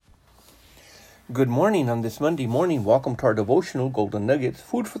Good morning on this Monday morning. Welcome to our devotional Golden Nuggets,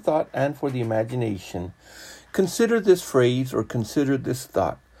 food for thought and for the imagination. Consider this phrase or consider this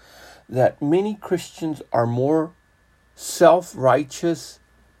thought that many Christians are more self-righteous,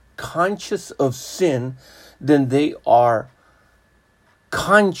 conscious of sin than they are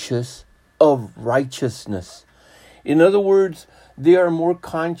conscious of righteousness. In other words, they are more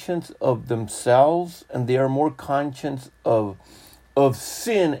conscious of themselves and they are more conscious of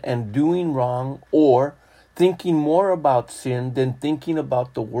sin and doing wrong, or thinking more about sin than thinking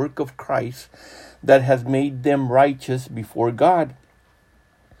about the work of Christ that has made them righteous before God.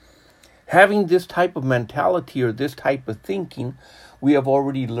 Having this type of mentality or this type of thinking, we have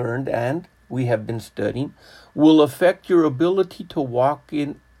already learned and we have been studying, will affect your ability to walk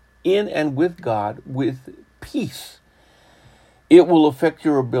in and with God with peace. It will affect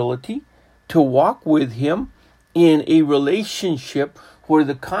your ability to walk with Him in a relationship where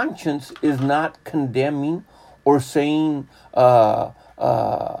the conscience is not condemning or saying or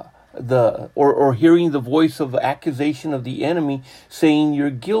hearing the voice of accusation of the enemy saying you're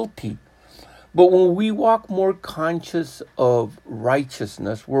guilty. But when we walk more conscious of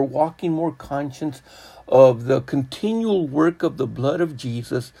righteousness, we're walking more conscious of the continual work of the blood of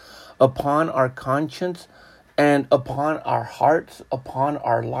Jesus upon our conscience and upon our hearts, upon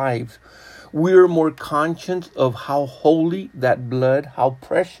our lives. We are more conscious of how holy that blood, how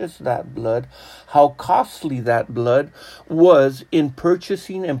precious that blood, how costly that blood was in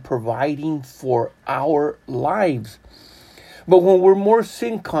purchasing and providing for our lives. But when we're more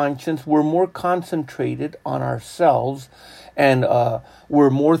sin conscious, we're more concentrated on ourselves, and we're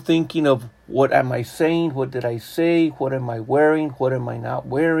more thinking of what am I saying, what did I say, what am I wearing, what am I not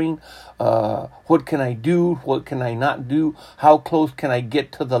wearing, what can I do, what can I not do, how close can I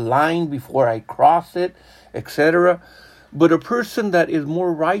get to the line before I cross it, etc. But a person that is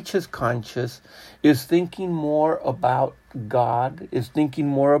more righteous conscious is thinking more about God, is thinking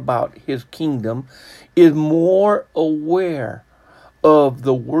more about His kingdom, is more aware of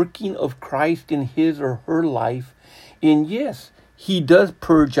the working of Christ in his or her life. And yes, He does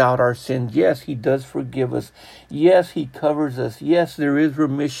purge out our sins. Yes, He does forgive us. Yes, He covers us. Yes, there is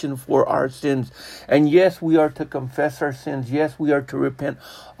remission for our sins. And yes, we are to confess our sins. Yes, we are to repent.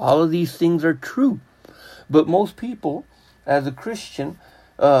 All of these things are true. But most people, as a Christian,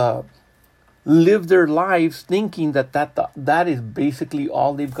 live their lives thinking that is basically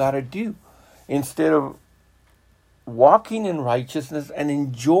all they've got to do, instead of walking in righteousness and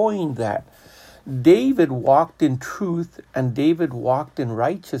enjoying that. David walked in truth and David walked in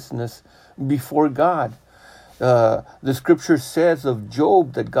righteousness before God. The scripture says of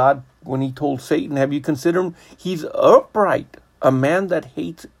Job that God, when He told Satan, have you considered him? He's upright, a man that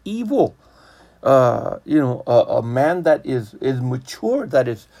hates evil. A man that is mature, that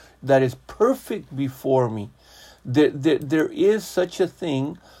is perfect before me. There is such a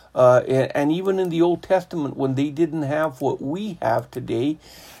thing, and even in the Old Testament, when they didn't have what we have today,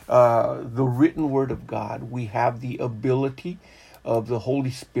 the written word of God, we have the ability of the Holy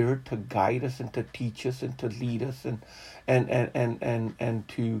Spirit to guide us and to teach us and to lead us and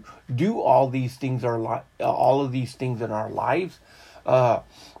to do all these things all of these things in our lives.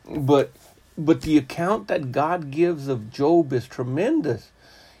 But the account that God gives of Job is tremendous.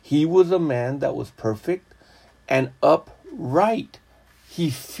 He was a man that was perfect and upright.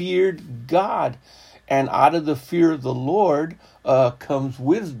 He feared God. And out of the fear of the Lord comes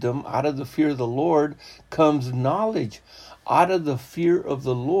wisdom. Out of the fear of the Lord comes knowledge. Out of the fear of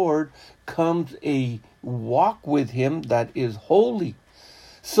the Lord comes a walk with Him that is holy.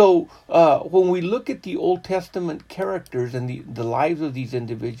 So when we look at the Old Testament characters and the lives of these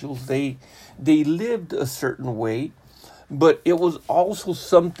individuals, they lived a certain way, but it was also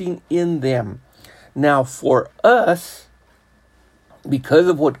something in them. Now for us, because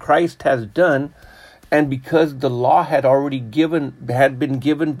of what Christ has done, and because the law had been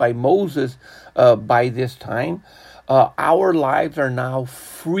given by Moses by this time, our lives are now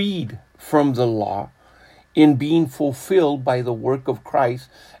freed from the law in being fulfilled by the work of Christ,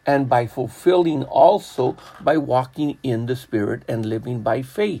 and by fulfilling also by walking in the Spirit and living by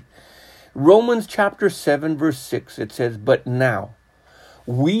faith. Romans chapter 7 verse 6, it says, but now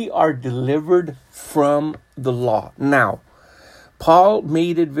we are delivered from the law. Now, Paul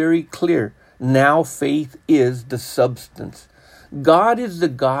made it very clear. Now faith is the substance. God is the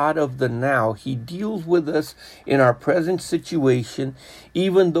God of the now. He deals with us in our present situation,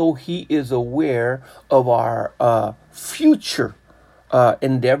 even though He is aware of our future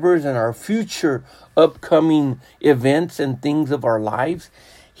endeavors and our future upcoming events and things of our lives.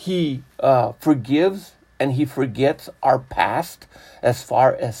 He forgives and he forgets our past as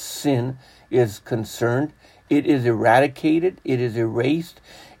far as sin is concerned. It is eradicated. It is erased.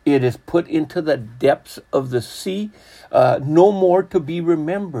 It is put into the depths of the sea, no more to be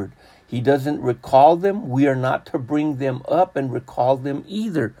remembered. He doesn't recall them. We are not to bring them up and recall them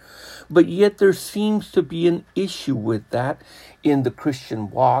either. But yet there seems to be an issue with that in the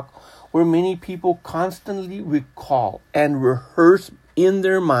Christian walk, where many people constantly recall and rehearse in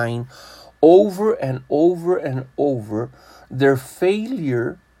their mind over and over and over their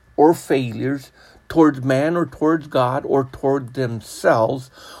failure or failures towards man or towards God or towards themselves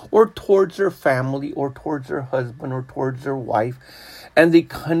or towards their family or towards their husband or towards their wife. And they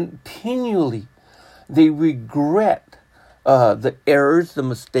regret the errors, the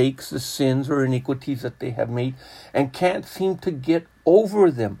mistakes, the sins or iniquities that they have made and can't seem to get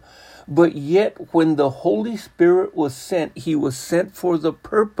over them. But yet when the Holy Spirit was sent, he was sent for the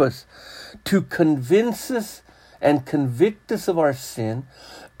purpose to convince us and convict us of our sin,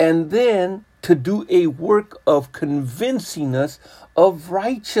 and then to do a work of convincing us of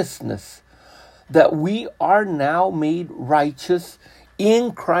righteousness, that we are now made righteous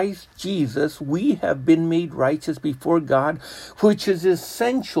in Christ Jesus. We have been made righteous before God, which is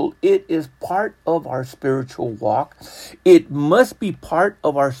essential. It is part of our spiritual walk. It must be part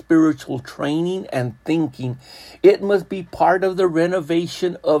of our spiritual training and thinking. It must be part of the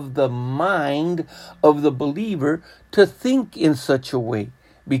renovation of the mind of the believer to think in such a way,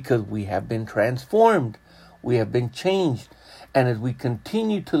 because we have been transformed. We have been changed. And as we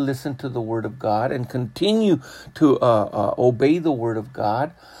continue to listen to the Word of God and continue to obey the Word of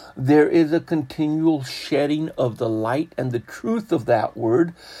God, there is a continual shedding of the light and the truth of that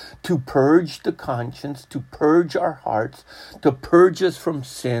Word to purge the conscience, to purge our hearts, to purge us from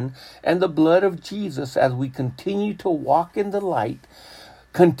sin. And the blood of Jesus, as we continue to walk in the light,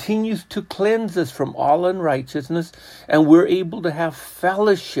 continues to cleanse us from all unrighteousness, and we're able to have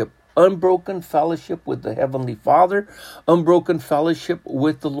fellowship, unbroken fellowship with the Heavenly Father, unbroken fellowship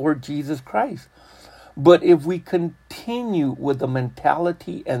with the Lord Jesus Christ. But if we continue with the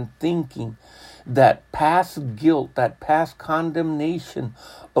mentality and thinking that past guilt, that past condemnation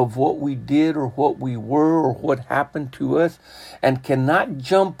of what we did or what we were or what happened to us, and cannot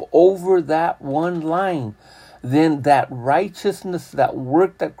jump over that one line, then that righteousness, that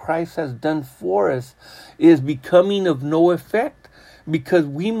work that Christ has done for us, is becoming of no effect, because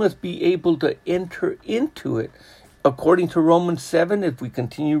we must be able to enter into it. According to Romans 7, if we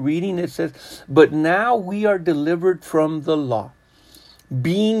continue reading, it says, "But now we are delivered from the law.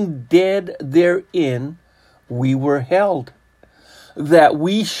 Being dead therein, we were held, that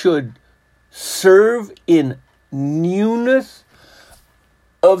we should serve in newness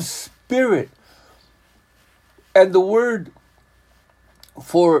of spirit." And the word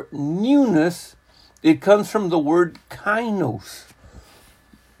for newness, it comes from the word kainos.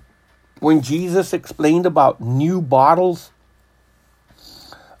 When Jesus explained about new bottles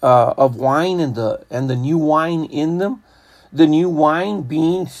of wine and the new wine in them, the new wine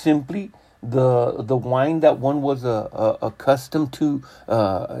being simply the wine that one was accustomed to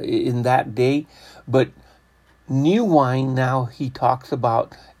in that day, but new wine now he talks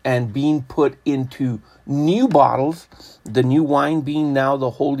about and being put into new bottles, the new wine being now the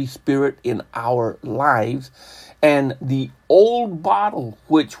Holy Spirit in our lives, and the old bottle,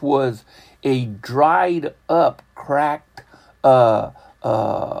 which was a dried up, cracked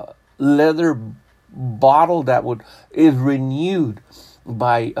leather bottle that is renewed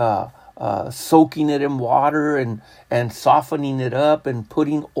by soaking it in water and softening it up and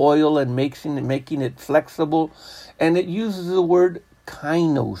putting oil and making it flexible. And it uses the word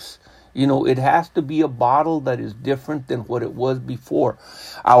kainos. You know, it has to be a bottle that is different than what it was before.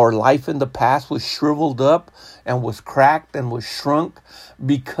 Our life in the past was shriveled up and was cracked and was shrunk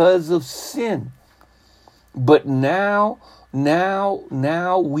because of sin. But now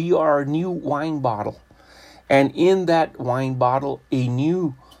we are a new wine bottle. And in that wine bottle, a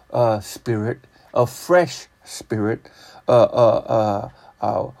new spirit, a fresh spirit, call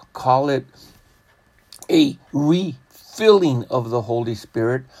it a refilling of the Holy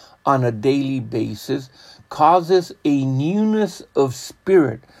Spirit on a daily basis, causes a newness of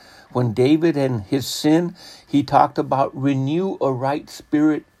spirit. When David and his sin, he talked about renew a right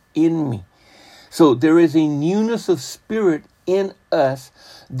spirit in me. So there is a newness of spirit in us.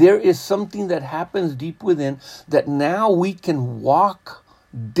 There is something that happens deep within, that now we can walk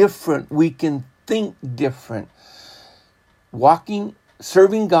different. We can think different.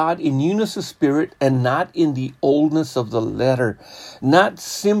 Serving God in newness of spirit and not in the oldness of the letter. Not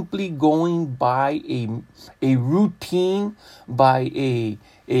simply going by a routine, by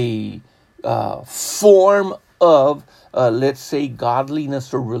a form of, let's say,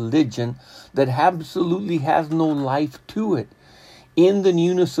 godliness or religion that absolutely has no life to it. In the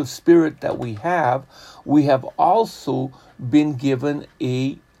newness of spirit that we have also been given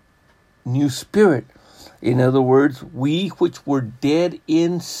a new spirit. In other words, we which were dead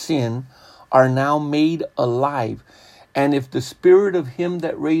in sin are now made alive. And if the spirit of him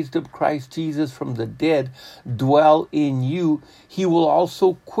that raised up Christ Jesus from the dead dwell in you, he will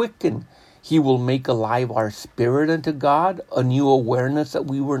also quicken. He will make alive our spirit unto God, a new awareness that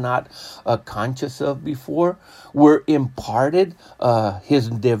we were not conscious of before. We're imparted his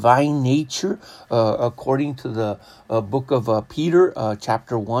divine nature according to the book of Peter,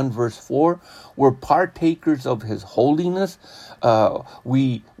 chapter 1, verse 4. We're partakers of his holiness.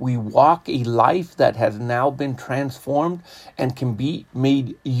 We walk a life that has now been transformed and can be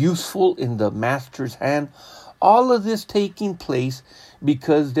made useful in the Master's hand. All of this taking place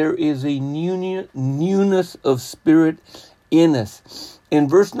because there is a newness of spirit in us. In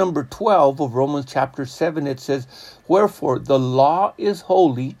verse number 12 of Romans chapter 7, it says, "Wherefore the law is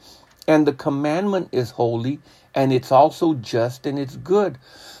holy, and the commandment is holy, and it's also just and it's good."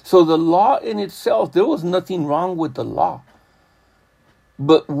 So the law in itself, there was nothing wrong with the law.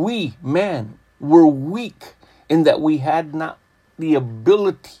 But we, man, were weak in that we had not the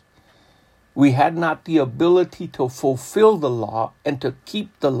ability. We had not the ability to fulfill the law and to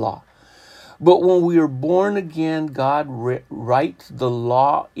keep the law. But when we are born again, God writes the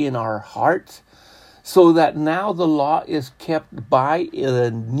law in our hearts so that now the law is kept by the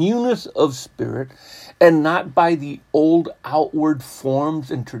newness of spirit and not by the old outward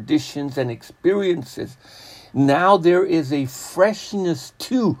forms and traditions and experiences. Now there is a freshness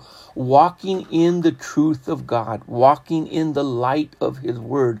to walking in the truth of God, walking in the light of his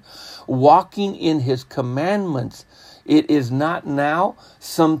word, walking in his commandments. It is not now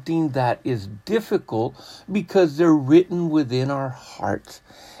something that is difficult because they're written within our hearts.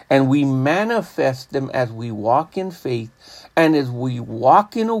 And we manifest them as we walk in faith and as we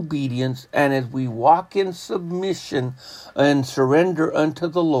walk in obedience and as we walk in submission and surrender unto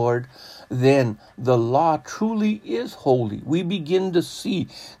the Lord. Then the law truly is holy. We begin to see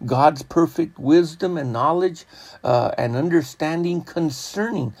God's perfect wisdom and knowledge and understanding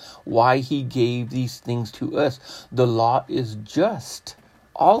concerning why he gave these things to us. The law is just.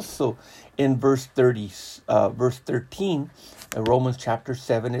 Also in verse 13, Romans chapter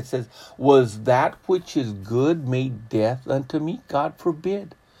 7, it says, "Was that which is good made death unto me? God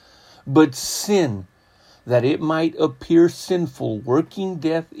forbid. But sin, that it might appear sinful, working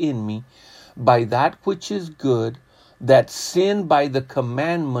death in me, by that which is good, that sin by the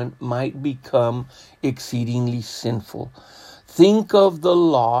commandment might become exceedingly sinful." Think of the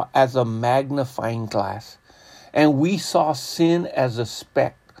law as a magnifying glass, and we saw sin as a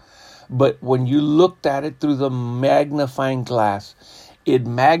speck. But when you looked at it through the magnifying glass, it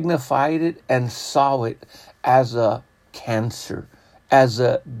magnified it and saw it as a cancer, as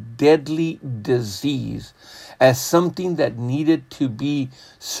a deadly disease, as something that needed to be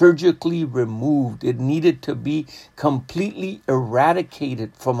surgically removed. It needed to be completely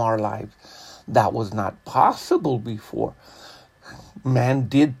eradicated from our lives. That was not possible before. Man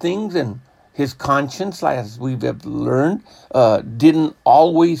did things and his conscience, as we've learned, didn't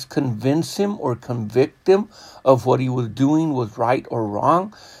always convince him or convict him of what he was doing was right or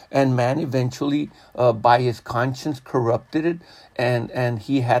wrong. And man eventually, by his conscience, corrupted it. And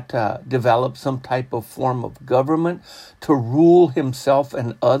he had to develop some type of form of government to rule himself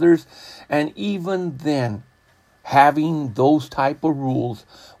and others. And even then, having those type of rules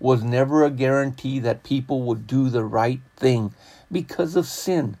was never a guarantee that people would do the right thing because of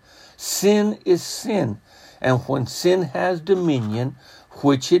sin. Sin is sin. And when sin has dominion,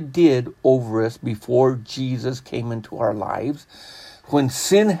 which it did over us before Jesus came into our lives, when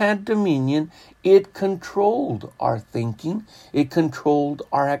sin had dominion, it controlled our thinking. It controlled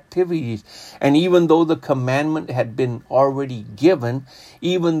our activities. And even though the commandment had been already given,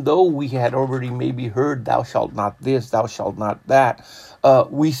 even though we had already maybe heard, "Thou shalt not this, thou shalt not that,"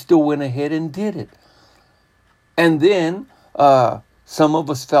 we still went ahead and did it. And then some of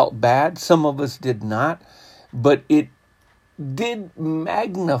us felt bad, some of us did not, but it did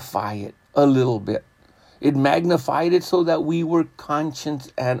magnify it a little bit. It magnified it so that we were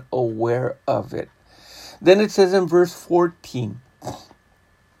conscious and aware of it. Then it says in verse 14,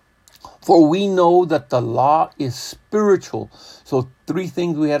 "For we know that the law is spiritual." So 3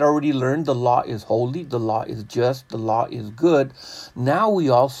 things we had already learned. The law is holy, the law is just, the law is good. Now we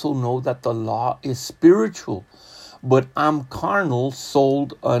also know that the law is spiritual. "But I'm carnal,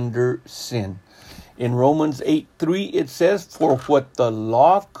 sold under sin." In Romans 8:3, it says, "For what the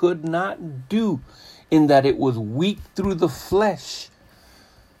law could not do, in that it was weak through the flesh,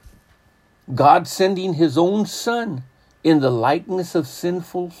 God sending his own Son in the likeness of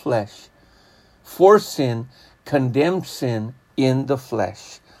sinful flesh, for sin, condemned sin in the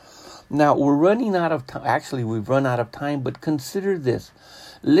flesh." Now, we're running out of time. Actually, we've run out of time, but consider this.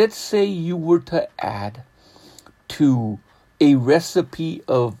 Let's say you were to add to a recipe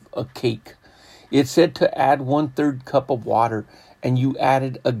of a cake. It said to add 1/3 cup of water, and you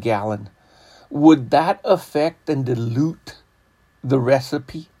added a gallon. Would that affect and dilute the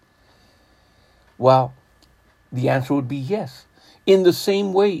recipe? Well, the answer would be yes. In the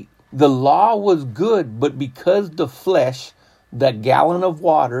same way, the law was good, but because the flesh, that gallon of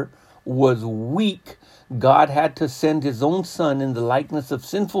water, was weak, God had to send his own Son in the likeness of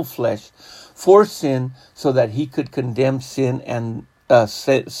sinful flesh for sin, so that he could condemn sin and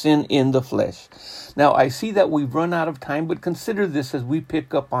sin in the flesh. Now, I see that we've run out of time, but consider this as we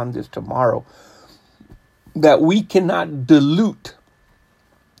pick up on this tomorrow, that we cannot dilute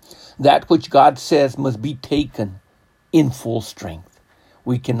that which God says must be taken in full strength.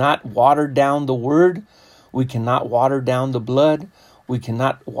 We cannot water down the word. We cannot water down the blood. We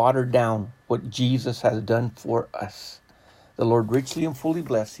cannot water down what Jesus has done for us. The Lord richly and fully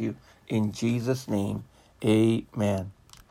bless you. In Jesus' name, amen.